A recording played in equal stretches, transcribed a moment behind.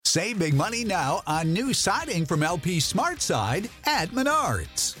Save big money now on new siding from LP SmartSide at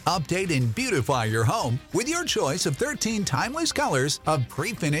Menards. Update and beautify your home with your choice of 13 timeless colors of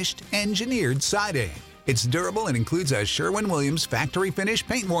pre-finished engineered siding. It's durable and includes a Sherwin-Williams factory finish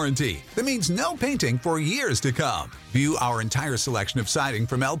paint warranty that means no painting for years to come. View our entire selection of siding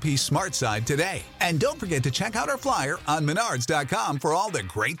from LP SmartSide today. And don't forget to check out our flyer on Menards.com for all the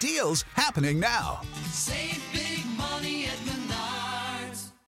great deals happening now. Save big money at Menards.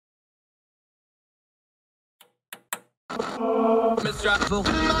 With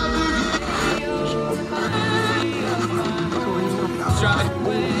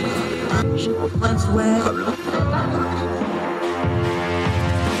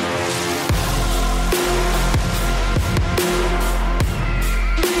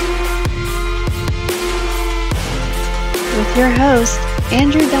your host,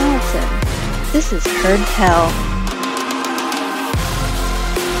 Andrew Donaldson. This is Heard Tell.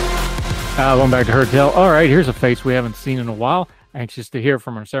 Welcome back to Heard Tell. All right, here's a face we haven't seen in a while. Anxious to hear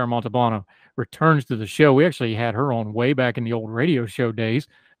from her. Sarah Montalbano returns to the show. We actually had her on way back in the old radio show days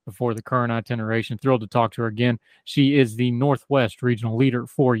before the current itineration. Thrilled to talk to her again. She is the Northwest Regional Leader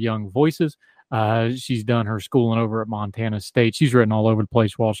for Young Voices. She's done her schooling over at Montana State. She's written all over the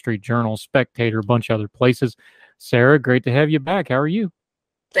place, Wall Street Journal, Spectator, a bunch of other places. Sarah, great to have you back. How are you?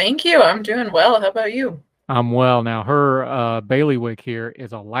 Thank you. I'm doing well. How about you? I'm well. Now, her bailiwick here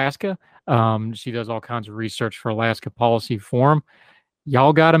is Alaska. She does all kinds of research for Alaska Policy Forum.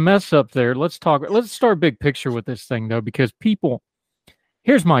 Y'all got a mess up there. Let's start big picture with this thing, though, because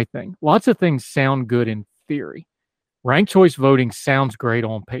here's my thing. Lots of things sound good in theory. Ranked choice voting sounds great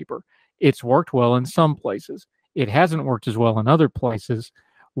on paper. It's worked well in some places. It hasn't worked as well in other places.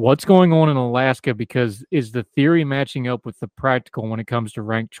 What's going on in Alaska? Because is the theory matching up with the practical when it comes to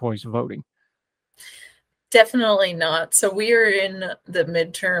ranked choice voting? Definitely not. So we are in the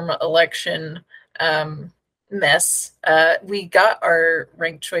midterm election mess. We got our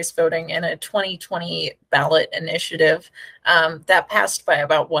ranked choice voting in a 2020 ballot initiative that passed by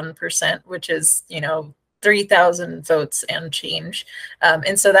about 1%, which is, 3,000 votes and change.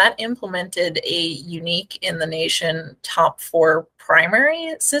 And so that implemented a unique in the nation top 4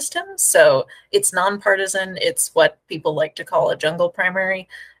 primary system. So it's nonpartisan. It's what people like to call a jungle primary.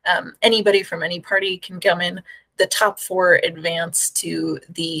 Anybody from any party can come in. The top 4 advance to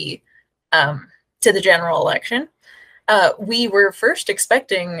the general election. We were first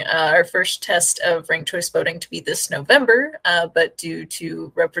expecting our first test of ranked choice voting to be this November, but due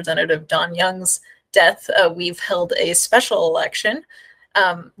to Representative Don Young's death, we've held a special election.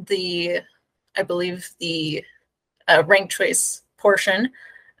 I believe the ranked choice portion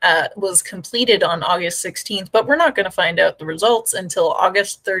was completed on August 16th, but we're not going to find out the results until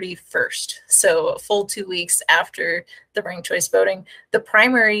August 31st. So a full 2 weeks after the ranked choice voting. The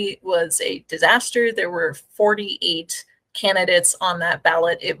primary was a disaster. There were 48 candidates on that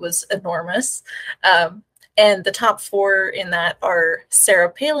ballot. It was enormous. And the top 4 in that are Sarah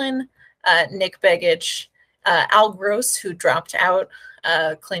Palin, Nick Begich, Al Gross, who dropped out,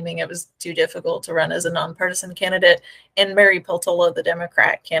 claiming it was too difficult to run as a nonpartisan candidate, and Mary Peltola, the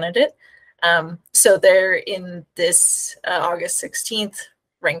Democrat candidate. So there in this August 16th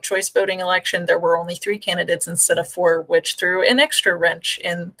ranked choice voting election, there were only 3 candidates instead of 4, which threw an extra wrench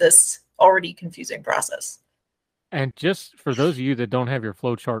in this already confusing process. And just for those of you that don't have your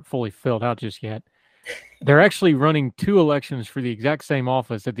flow chart fully filled out just yet, they're actually running 2 elections for the exact same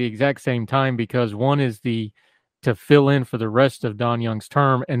office at the exact same time, because one is to fill in for the rest of Don Young's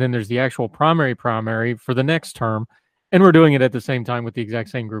term, and then there's the actual primary for the next term, and we're doing it at the same time with the exact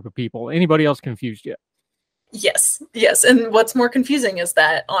same group of people. Anybody else confused yet? Yes. And what's more confusing is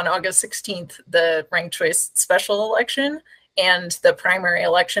that on August 16th, the ranked choice special election and the primary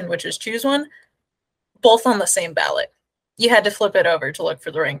election, which is choose one, both on the same ballot. You had to flip it over to look for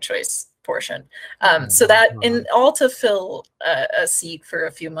the ranked choice portion. So that in all to fill a seat for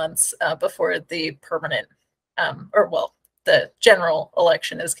a few months before the permanent the general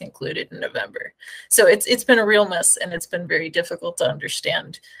election is concluded in November. So it's been a real mess, and it's been very difficult to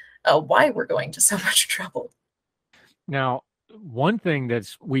understand why we're going to so much trouble. Now, one thing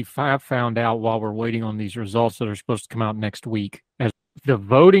we have found out while we're waiting on these results that are supposed to come out next week, as the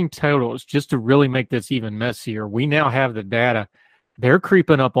voting totals, just to really make this even messier, we now have the data. They're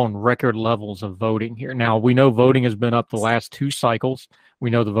creeping up on record levels of voting here. Now, we know voting has been up the last 2 cycles. We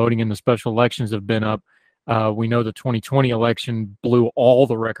know the voting in the special elections have been up. We know the 2020 election blew all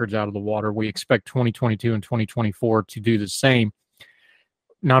the records out of the water. We expect 2022 and 2024 to do the same.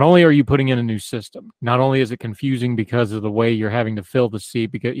 not only are you putting in a new system, not only is it confusing because of the way you're having to fill the seat,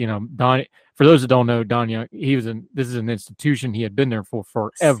 because, Don, for those that don't know, Don Young, this is an institution he had been there for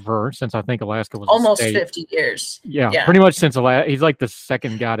forever, since I think Alaska was almost a state. 50 years. Yeah, pretty much since Alaska. He's like the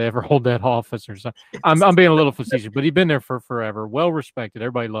second guy to ever hold that office or something. I'm being a little facetious, but he'd been there for forever. Well respected.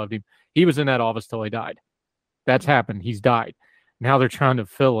 Everybody loved him. He was in that office till he died. That's happened. He's died. Now they're trying to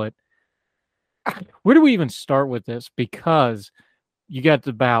fill it. Where do we even start with this? Because you got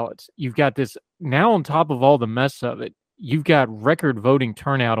the ballots. You've got this now on top of all the mess of it. You've got record voting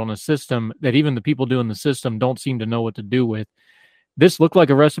turnout on a system that even the people doing the system don't seem to know what to do with. This looked like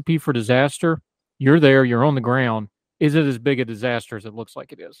a recipe for disaster. You're there. You're on the ground. Is it as big a disaster as it looks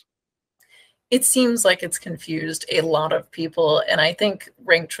like it is? It seems like it's confused a lot of people. And I think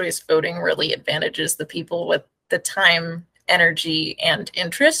ranked choice voting really advantages the people with the time, energy, and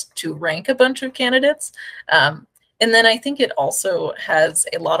interest to rank a bunch of candidates. And then I think it also has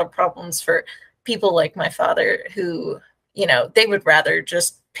a lot of problems for people like my father who, they would rather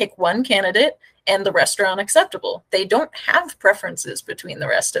just pick one candidate and the rest are unacceptable. They don't have preferences between the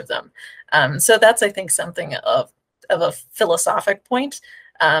rest of them. So that's, I think, something of a philosophic point.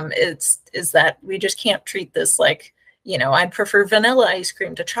 Is that we just can't treat this like, I'd prefer vanilla ice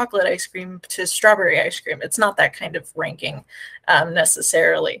cream to chocolate ice cream to strawberry ice cream. It's not that kind of ranking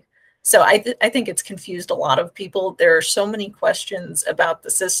necessarily. So I think it's confused a lot of people. There are so many questions about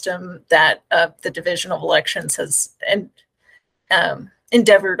the system that the Division of Elections has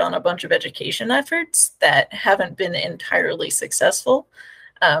endeavored on a bunch of education efforts that haven't been entirely successful.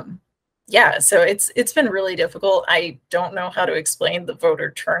 So it's been really difficult. I don't know how to explain the voter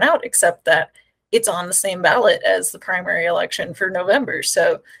turnout, except that it's on the same ballot as the primary election for November.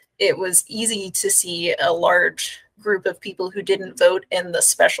 So it was easy to see a large group of people who didn't vote in the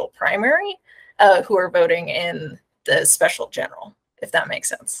special primary who are voting in the special general, if that makes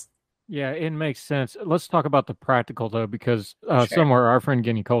sense. Yeah, it makes sense. Let's talk about the practical, though, because Sure. somewhere our friend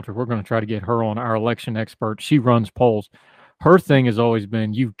Guinea Coulter, we're going to try to get her on, our election expert. She runs polls. Her thing has always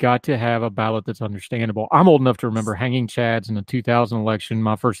been, you've got to have a ballot that's understandable. I'm old enough to remember hanging chads in the 2000 election.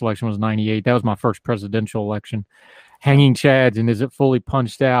 My first election was 98. That was my first presidential election. Hanging chads, and is it fully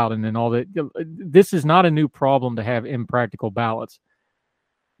punched out? And then all that. This is not a new problem to have impractical ballots.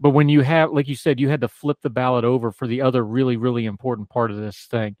 But when you have, like you said, you had to flip the ballot over for the other really, really important part of this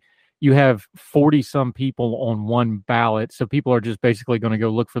thing. You have 40 some people on one ballot. So people are just basically going to go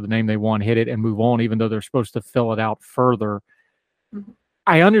look for the name they want, hit it, and move on, even though they're supposed to fill it out further. Mm-hmm.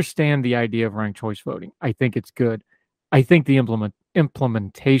 I understand the idea of ranked choice voting. I think it's good. I think the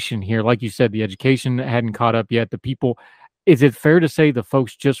implementation here, like you said, the education hadn't caught up yet. The people, is it fair to say the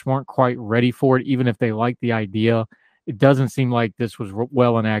folks just weren't quite ready for it, even if they liked the idea? It doesn't seem like this was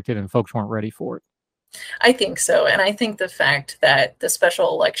well enacted and folks weren't ready for it. I think so. And I think the fact that the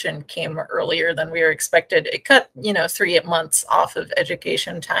special election came earlier than we were expected, it cut, 3 months off of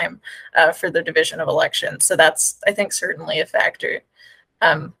education time for the Division of Elections. So that's, I think, certainly a factor.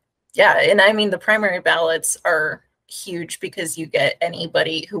 And I mean, the primary ballots are huge because you get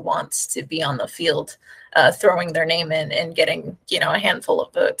anybody who wants to be on the field throwing their name in and getting, a handful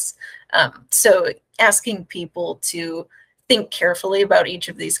of votes. So asking people to think carefully about each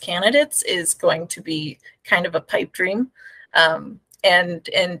of these candidates is going to be kind of a pipe dream. And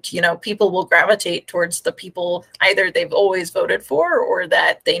people will gravitate towards the people either they've always voted for or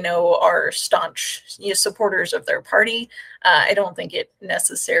that they know are staunch supporters of their party. I don't think it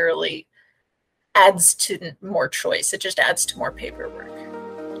necessarily adds to more choice. It just adds to more paperwork.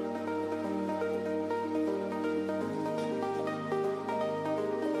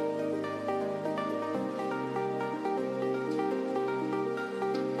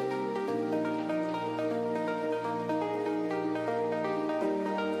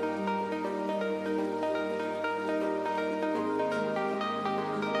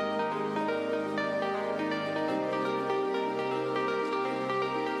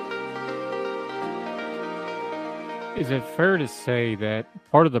 Is it fair to say that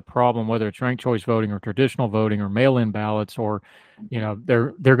part of the problem, whether it's ranked choice voting or traditional voting or mail-in ballots, or,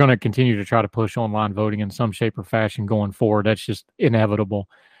 they're going to continue to try to push online voting in some shape or fashion going forward? That's just inevitable.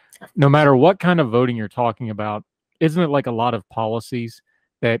 No matter what kind of voting you're talking about, isn't it like a lot of policies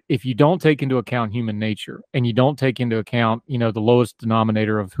that if you don't take into account human nature and you don't take into account, the lowest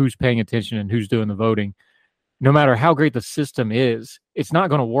denominator of who's paying attention and who's doing the voting, no matter how great the system is, it's not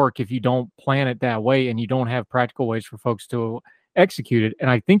going to work if you don't plan it that way and you don't have practical ways for folks to execute it. And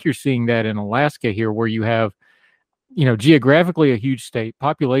I think you're seeing that in Alaska here, where you have, geographically a huge state,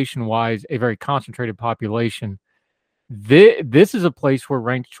 population-wise, a very concentrated population. This is a place where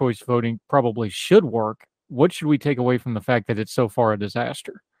ranked choice voting probably should work, what should we take away from the fact that it's so far a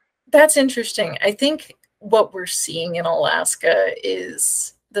disaster? That's interesting. I think what we're seeing in Alaska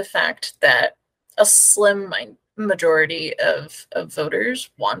is the fact that a slim majority of voters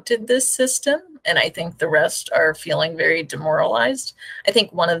wanted this system, and I think the rest are feeling very demoralized. I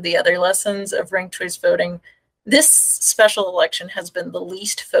think one of the other lessons of ranked choice voting, this special election has been the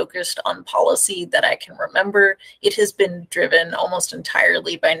least focused on policy that I can remember. It has been driven almost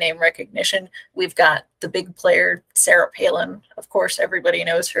entirely by name recognition. We've got the big player, Sarah Palin. Of course, everybody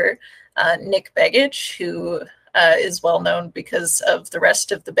knows her. Nick Begich, who is well known because of the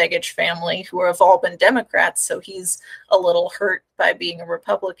rest of the Begich family, who have all been Democrats. So he's a little hurt by being a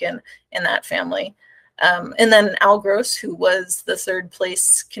Republican in that family. And then Al Gross, who was the third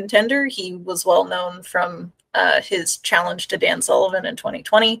place contender. He was well known from his challenge to Dan Sullivan in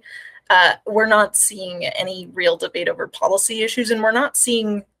 2020. We're not seeing any real debate over policy issues, and we're not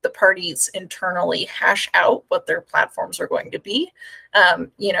seeing the parties internally hash out what their platforms are going to be.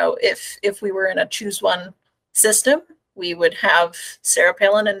 If we were in a choose one system, we would have Sarah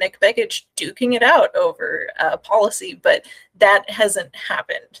Palin and Nick Begich duking it out over policy, but that hasn't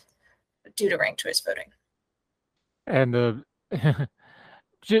happened due to ranked choice voting. And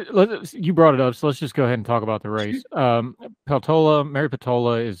you brought it up, so let's just go ahead and talk about the race. Mary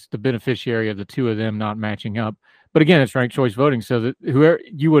Peltola is the beneficiary of the two of them not matching up. But again, it's ranked choice voting, so that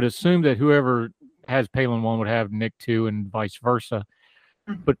you would assume that whoever has Palin 1 would have Nick 2 and vice versa.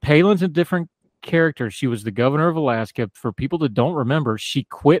 Mm-hmm. But Palin's a different character. She was the governor of Alaska. For people that don't remember, she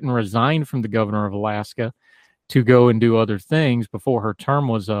quit and resigned from the governor of Alaska to go and do other things before her term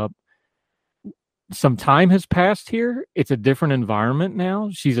was up. Some time has passed here. It's a different environment now.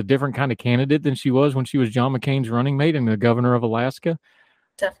 She's a different kind of candidate than she was when she was John McCain's running mate and the governor of Alaska.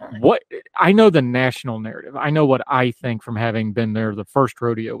 Definitely. I know the national narrative. I know what I think from having been there the first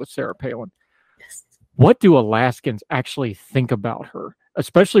rodeo with Sarah Palin. Yes. What do Alaskans actually think about her?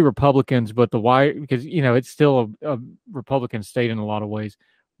 Especially Republicans, but because it's still a Republican state in a lot of ways.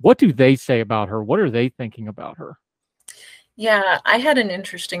 What do they say about her? What are they thinking about her? Yeah, I had an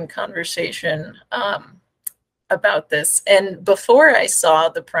interesting conversation about this. And before I saw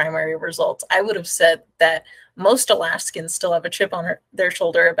the primary results, I would have said that most Alaskans still have a chip on their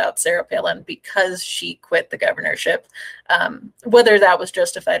shoulder about Sarah Palin because she quit the governorship. Whether that was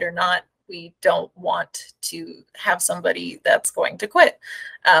justified or not, we don't want to have somebody that's going to quit.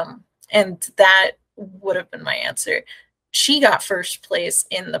 And that would have been my answer. She got first place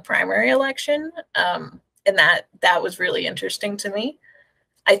in the primary election. And that was really interesting to me.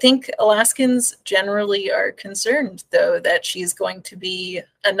 I think Alaskans generally are concerned, though, that she's going to be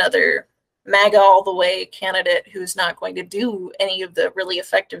another MAGA all the way candidate who's not going to do any of the really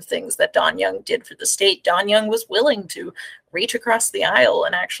effective things that Don Young did for the state. Don Young was willing to reach across the aisle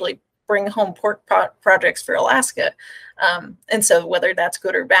and actually bring home pork projects for Alaska. And so whether that's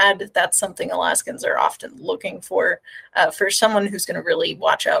good or bad, that's something Alaskans are often looking for someone who's going to really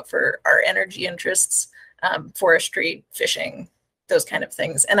watch out for our energy interests. Forestry, fishing, those kind of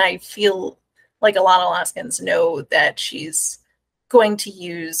things. And I feel like a lot of Alaskans know that she's going to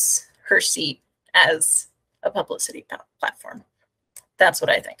use her seat as a publicity platform. That's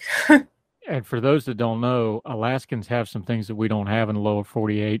what I think. And for those that don't know, Alaskans have some things that we don't have in the lower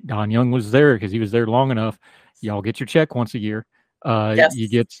 48. Don Young was there because he was there long enough. Y'all get your check once a year. Yes. You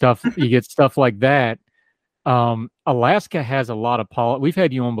get stuff like that. Alaska has a lot of we've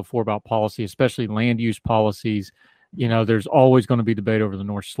had you on before about policy, especially land use policies. There's always going to be debate over the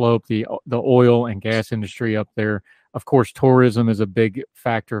North Slope, the oil and gas industry up there. Of course, tourism is a big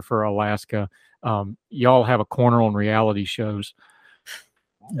factor for Alaska. Y'all have a corner on reality shows.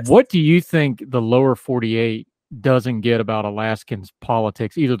 What do you think the lower 48 doesn't get about Alaskans'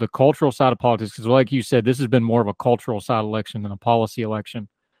 politics, either the cultural side of politics, because like you said, this has been more of a cultural side election than a policy election,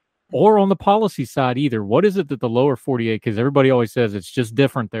 or on the policy side either? What is it that the lower 48, because everybody always says it's just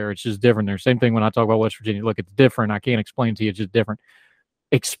different there. It's just different there. Same thing when I talk about West Virginia. Look, it's different. I can't explain it to you. It's just different.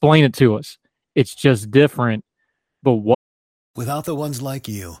 Explain it to us. It's just different. But what? Without the ones like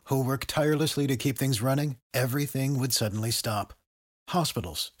you who work tirelessly to keep things running, everything would suddenly stop.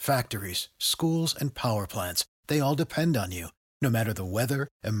 Hospitals, factories, schools, and power plants, they all depend on you. No matter the weather,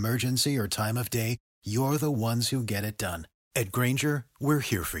 emergency, or time of day, you're the ones who get it done. At Grainger, we're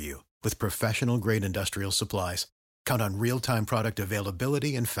here for you with professional-grade industrial supplies. Count on real-time product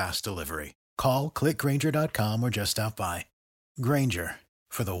availability and fast delivery. Call, click Grainger.com, or just stop by. Grainger,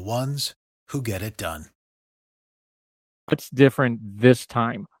 for the ones who get it done. What's different this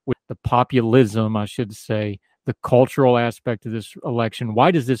time with the populism, I should say, the cultural aspect of this election?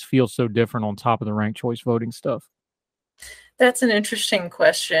 Why does this feel so different on top of the ranked choice voting stuff? That's an interesting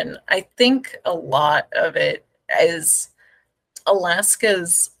question. I think a lot of it is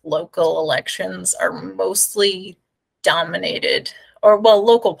Alaska's local elections are mostly dominated, or well,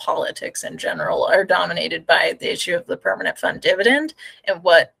 local politics in general are dominated by the issue of the permanent fund dividend and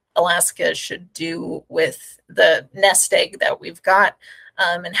what Alaska should do with the nest egg that we've got,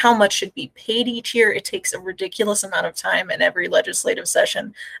 and how much should be paid each year. It takes a ridiculous amount of time in every legislative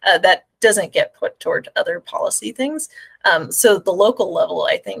session that doesn't get put toward other policy things. So the local level,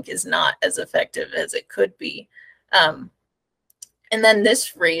 I think, is not as effective as it could be. And then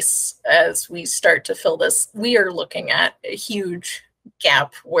this race, as we start to fill this, we are looking at a huge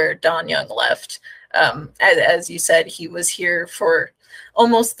gap where Don Young left. As you said, he was here for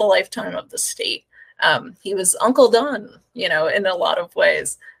almost the lifetime of the state. He was Uncle Don, in a lot of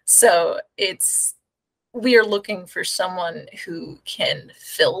ways. So we are looking for someone who can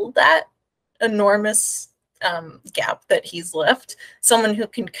fill that enormous gap that he's left, someone who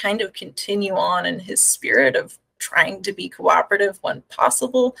can kind of continue on in his spirit of trying to be cooperative when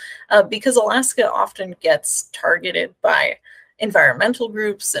possible, because Alaska often gets targeted by environmental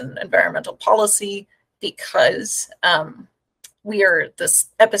groups and environmental policy because we are this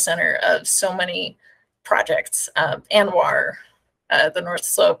epicenter of so many projects, ANWR, the North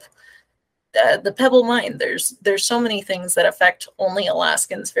Slope, the Pebble Mine. There's so many things that affect only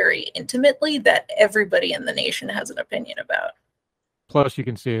Alaskans very intimately that everybody in the nation has an opinion about. Plus, you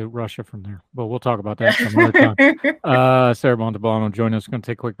can see Russia from there, but we'll talk about that some other time. Sarah Montalbano joining us. Going to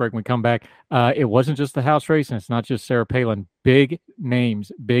take a quick break. When we come back, it wasn't just the House race, and it's not just Sarah Palin. Big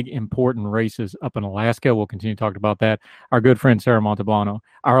names, big important races up in Alaska. We'll continue talking about that. Our good friend Sarah Montalbano,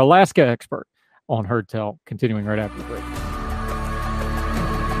 our Alaska expert on Heard Tell, continuing right after the break.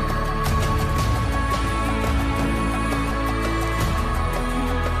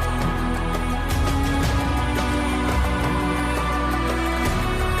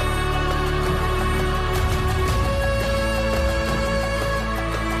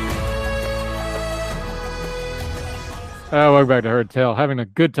 Welcome back to Heard Tell. Having a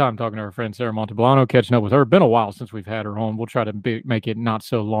good time talking to our friend Sarah Montalbano, catching up with her. Been a while since we've had her on. We'll try to make it not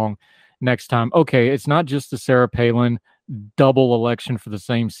so long next time. Okay, it's not just the Sarah Palin double election for the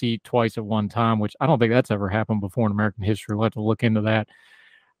same seat twice at one time, which I don't think that's ever happened before in American history. We'll have to look into that.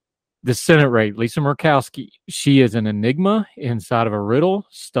 The Senate race, Lisa Murkowski, she is an enigma inside of a riddle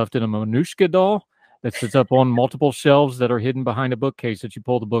stuffed in a Manushka doll that sits up on multiple shelves that are hidden behind a bookcase that you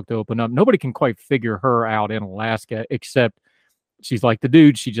pull the book to open up. Nobody can quite figure her out in Alaska, except she's like the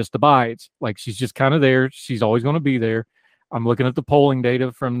dude. She just abides. Like, she's just kind of there. She's always going to be there. I'm looking at the polling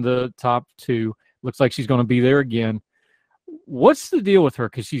data from the top two. Looks like she's going to be there again. What's the deal with her?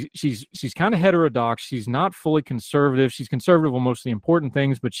 Because she's kind of heterodox. She's not fully conservative. She's conservative on most of the important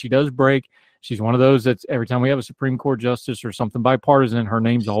things, but she does break. She's one of those that's every time we have a Supreme Court justice or something bipartisan, her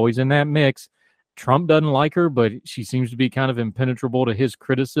name's always in that mix. Trump doesn't like her, but she seems to be kind of impenetrable to his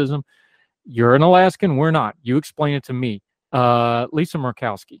criticism. You're an Alaskan. We're not. You explain it to me. Lisa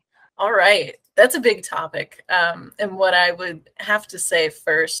Murkowski. All right. That's a big topic. And what I would have to say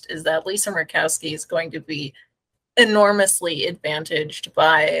first is that Lisa Murkowski is going to be enormously advantaged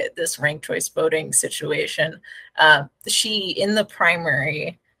by this ranked choice voting situation. She, in the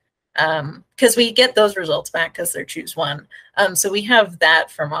primary, because we get those results back because they're choose one. So we have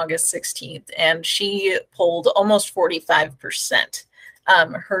that from August 16th, and she polled almost 45%.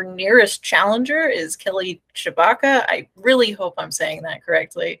 Her nearest challenger is Kelly Tshibaka. I really hope I'm saying that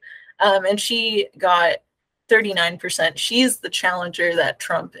correctly. And she got 39%. She's the challenger that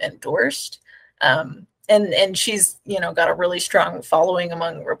Trump endorsed. And she's, got a really strong following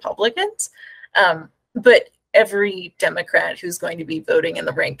among Republicans. But every Democrat who's going to be voting in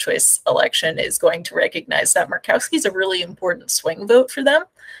the ranked choice election is going to recognize that Murkowski is a really important swing vote for them.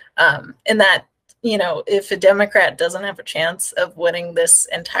 And that, if a Democrat doesn't have a chance of winning this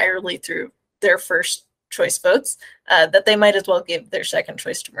entirely through their first choice votes, that they might as well give their second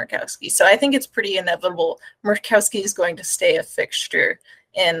choice to Murkowski. So I think it's pretty inevitable Murkowski is going to stay a fixture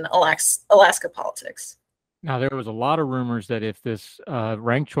in Alaska politics. Now, there was a lot of rumors that if this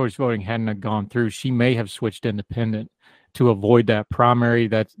ranked choice voting hadn't gone through, she may have switched independent to avoid that primary.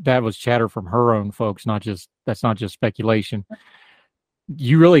 That was chatter from her own folks, that's not just speculation.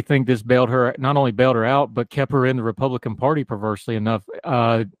 You really think this not only bailed her out, but kept her in the Republican Party, perversely enough,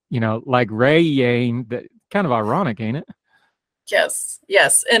 like Ray Yane? That kind of ironic, ain't it? Yes.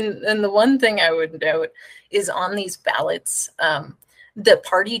 And the one thing I would note is on these ballots, the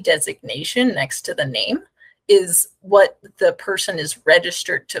party designation next to the name is what the person is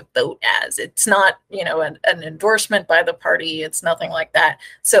registered to vote as. It's not, an endorsement by the party. It's nothing like that.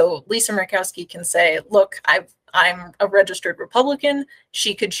 So Lisa Murkowski can say, look, I'm a registered Republican.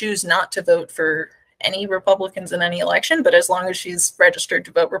 She could choose not to vote for any Republicans in any election, but as long as she's registered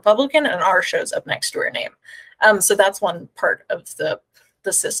to vote Republican, an R shows up next to her name. So that's one part of the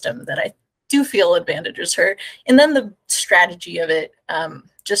system that I do feel advantages her. And then the strategy of it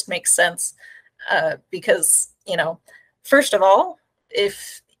just makes sense because, first of all,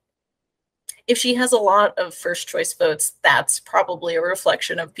 if she has a lot of first choice votes, that's probably a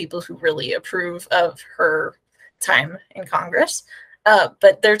reflection of people who really approve of her time in Congress.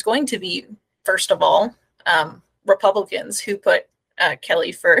 But there's going to be, first of all, Republicans who put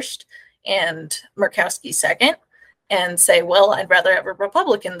Kelly first and Murkowski second and say, well, I'd rather have a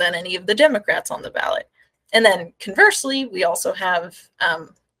Republican than any of the Democrats on the ballot. And then conversely, we also have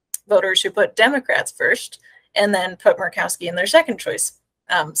voters who put Democrats first and then put Murkowski in their second choice.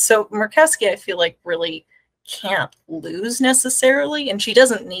 So Murkowski, I feel like, really can't lose necessarily, and she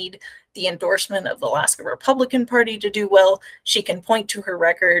doesn't need the endorsement of the Alaska Republican Party to do well. She can point to her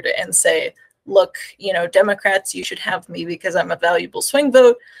record and say, look, Democrats, you should have me because I'm a valuable swing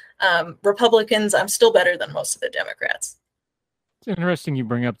vote. Republicans, I'm still better than most of the Democrats. It's interesting you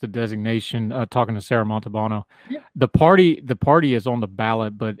bring up the designation, talking to Sarah Montalbano. Yeah. The party is on the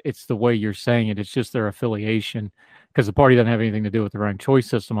ballot, but it's the way you're saying it. It's just their affiliation, because the party doesn't have anything to do with the ranked choice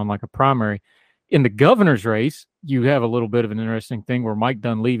system, unlike a primary. In the governor's race, you have a little bit of an interesting thing where Mike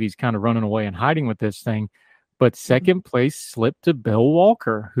Dunleavy's kind of running away and hiding with this thing. But second place slipped to Bill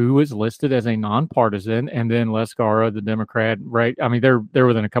Walker, who is listed as a nonpartisan, and then Les Gara, the Democrat, right? I mean, they're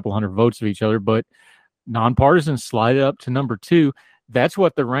within a couple hundred votes of each other, but nonpartisan slided up to number 2. That's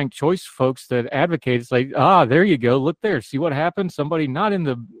what the ranked choice folks that advocate, it's like, there you go. Look there. See what happened? Somebody not in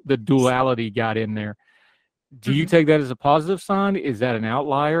the duality got in there. Do you take that as a positive sign? Is that an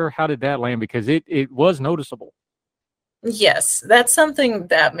outlier? How did that land? Because it was noticeable. Yes, that's something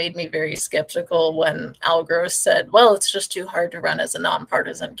that made me very skeptical when Al Gross said, well, it's just too hard to run as a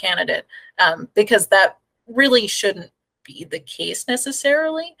nonpartisan candidate, because that really shouldn't be the case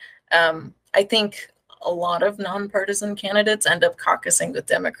necessarily. I think a lot of nonpartisan candidates end up caucusing with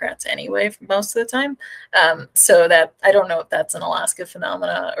Democrats anyway, most of the time. So that I don't know if that's an Alaska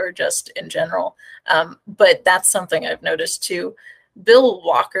phenomena or just in general. But that's something I've noticed too. Bill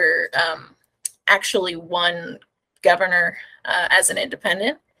Walker actually won governor as an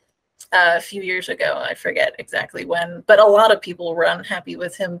independent a few years ago. I forget exactly when, but a lot of people were unhappy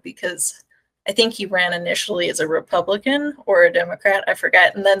with him because I think he ran initially as a Republican or a Democrat, I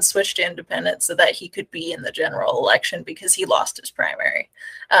forget, and then switched to independent so that he could be in the general election because he lost his primary.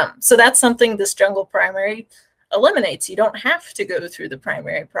 So that's something this jungle primary eliminates. You don't have to go through the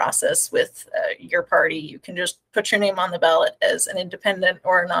primary process with your party. You can just put your name on the ballot as an independent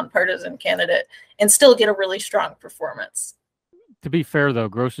or a nonpartisan candidate and still get a really strong performance. To be fair, though,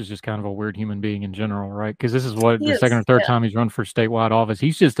 Gross is just kind of a weird human being in general, right? Because this is the second or third time he's run for statewide office.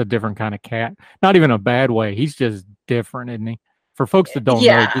 He's just a different kind of cat. Not even a bad way. He's just different, isn't he? For folks that don't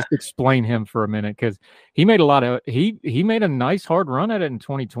know, just explain him for a minute, because he made he made a nice hard run at it in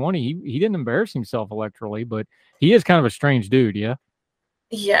 2020. He didn't embarrass himself electorally, but he is kind of a strange dude, yeah?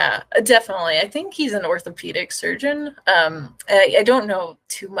 Yeah, definitely. I think he's an orthopedic surgeon. I don't know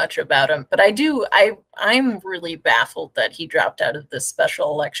too much about him, but I'm really baffled that he dropped out of this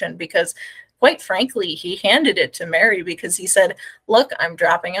special election because, quite frankly, he handed it to Mary because he said, look, I'm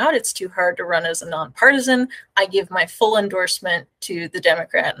dropping out. It's too hard to run as a nonpartisan. I give my full endorsement to the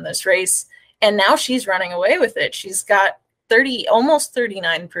Democrat in this race. And now she's running away with it. She's got almost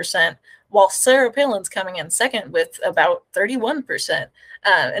 39%, while Sarah Palin's coming in second with about 31%.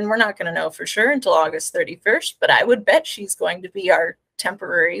 And we're not going to know for sure until August 31st, but I would bet she's going to be our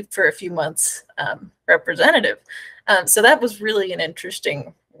temporary, for a few months, representative. So that was really an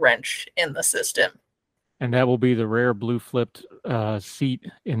interesting wrench in the system. And that will be the rare blue flipped seat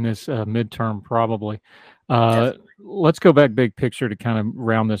in this midterm, probably. Let's go back big picture to kind of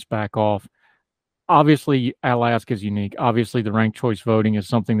round this back off. Obviously, Alaska is unique. Obviously, the ranked choice voting is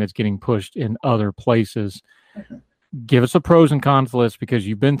something that's getting pushed in other places. Mm-hmm. Give us a pros and cons list, because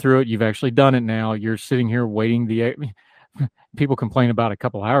you've been through it. You've actually done it now. You're sitting here waiting. People complain about a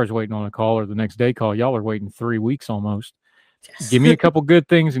couple hours waiting on a call or the next day call. Y'all are waiting 3 weeks almost. Yes. Give me a couple good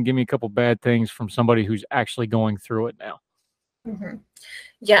things and give me a couple bad things from somebody who's actually going through it now. Mm-hmm.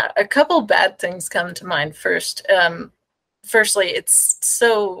 Yeah, a couple bad things come to mind first. Firstly, it's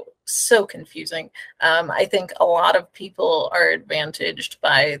so confusing. I think a lot of people are advantaged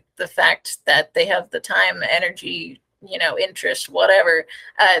by the fact that they have the time, energy, interest, whatever,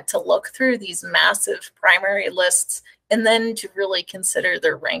 to look through these massive primary lists and then to really consider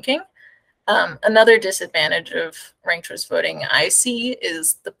their ranking. Another disadvantage of ranked choice voting I see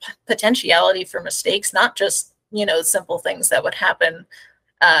is the potentiality for mistakes, not just simple things that would happen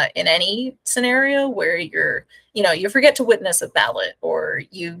in any scenario where you forget to witness a ballot or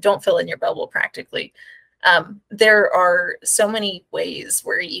you don't fill in your bubble practically. There are so many ways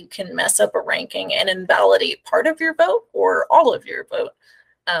where you can mess up a ranking and invalidate part of your vote or all of your vote.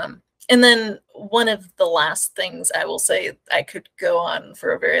 And then one of the last things I will say, I could go on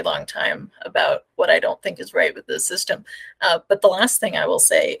for a very long time about what I don't think is right with the system. But the last thing I will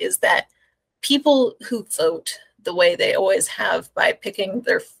say is that people who vote the way they always have by picking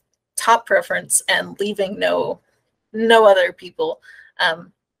their top preference and leaving no other people,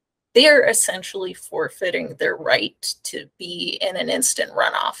 they are essentially forfeiting their right to be in an instant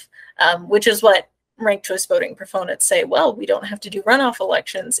runoff, which is what ranked choice voting proponents say. Well, we don't have to do runoff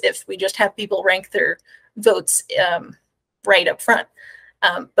elections if we just have people rank their votes right up front.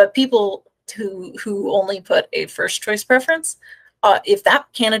 But people who only put a first choice preference, if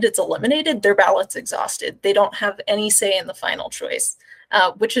that candidate's eliminated, their ballot's exhausted. They don't have any say in the final choice,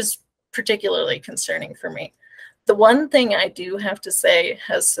 which is particularly concerning for me. The one thing I do have to say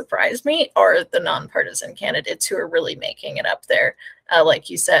has surprised me are the nonpartisan candidates who are really making it up there. Like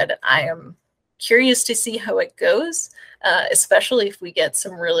you said, I am curious to see how it goes, especially if we get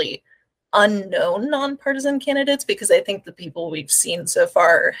some really unknown nonpartisan candidates, because I think the people we've seen so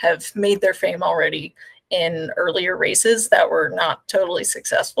far have made their fame already in earlier races that were not totally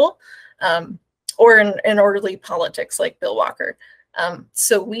successful, or in early politics like Bill Walker.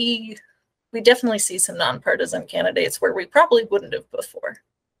 So we definitely see some nonpartisan candidates where we probably wouldn't have before.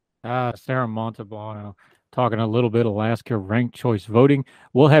 Sarah Montalbano, talking a little bit Alaska ranked choice voting.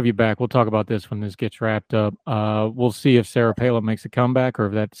 We'll have you back. We'll talk about this when this gets wrapped up. We'll see if Sarah Palin makes a comeback or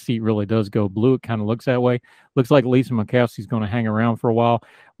if that seat really does go blue. It kind of looks that way. Looks like Lisa Murkowski's going to hang around for a while.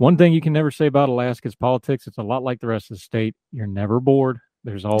 One thing you can never say about Alaska's politics, it's a lot like the rest of the state. You're never bored.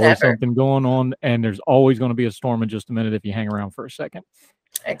 There's always something going on, and there's always going to be a storm in just a minute if you hang around for a second.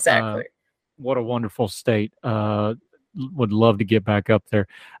 Exactly. What a wonderful state. Would love to get back up there.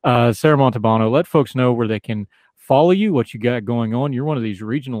 Sarah Montalbano, let folks know where they can follow you, what you got going on. You're one of these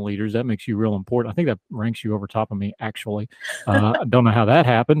regional leaders. That makes you real important. I think that ranks you over top of me, actually. I don't know how that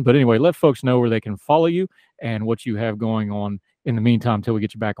happened. But anyway, let folks know where they can follow you and what you have going on in the meantime until we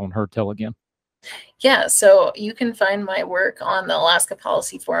get you back on Heard Tell again. Yeah, so you can find my work on the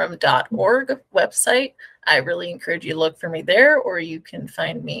alaskapolicyforum.org website. I really encourage you to look for me there, or you can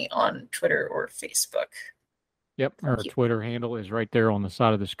find me on Twitter or Facebook. Yep, our Twitter handle is right there on the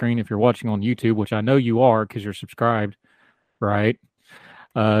side of the screen. If you're watching on YouTube, which I know you are because you're subscribed, right?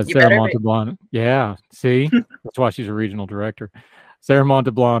 Sarah Montalbano. Yeah, see? That's why she's a regional director. Sarah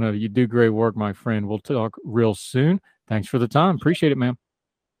Montalbano, you do great work, my friend. We'll talk real soon. Thanks for the time. Appreciate it, ma'am.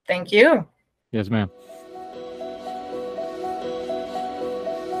 Thank you. Yes, ma'am.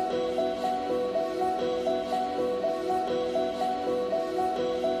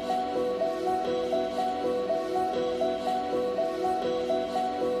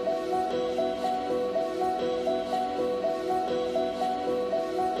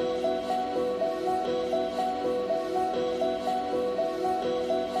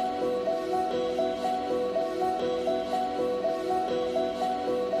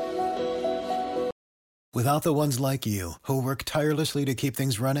 Without the ones like you, who work tirelessly to keep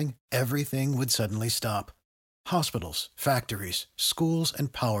things running, everything would suddenly stop. Hospitals, factories, schools,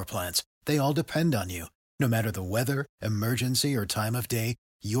 and power plants, they all depend on you. No matter the weather, emergency, or time of day,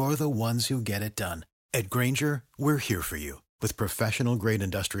 you're the ones who get it done. At Grainger, we're here for you with professional-grade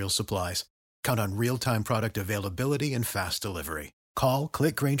industrial supplies. Count on real-time product availability and fast delivery. Call,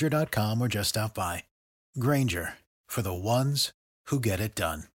 click Grainger.com, or just stop by. Grainger, for the ones who get it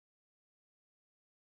done.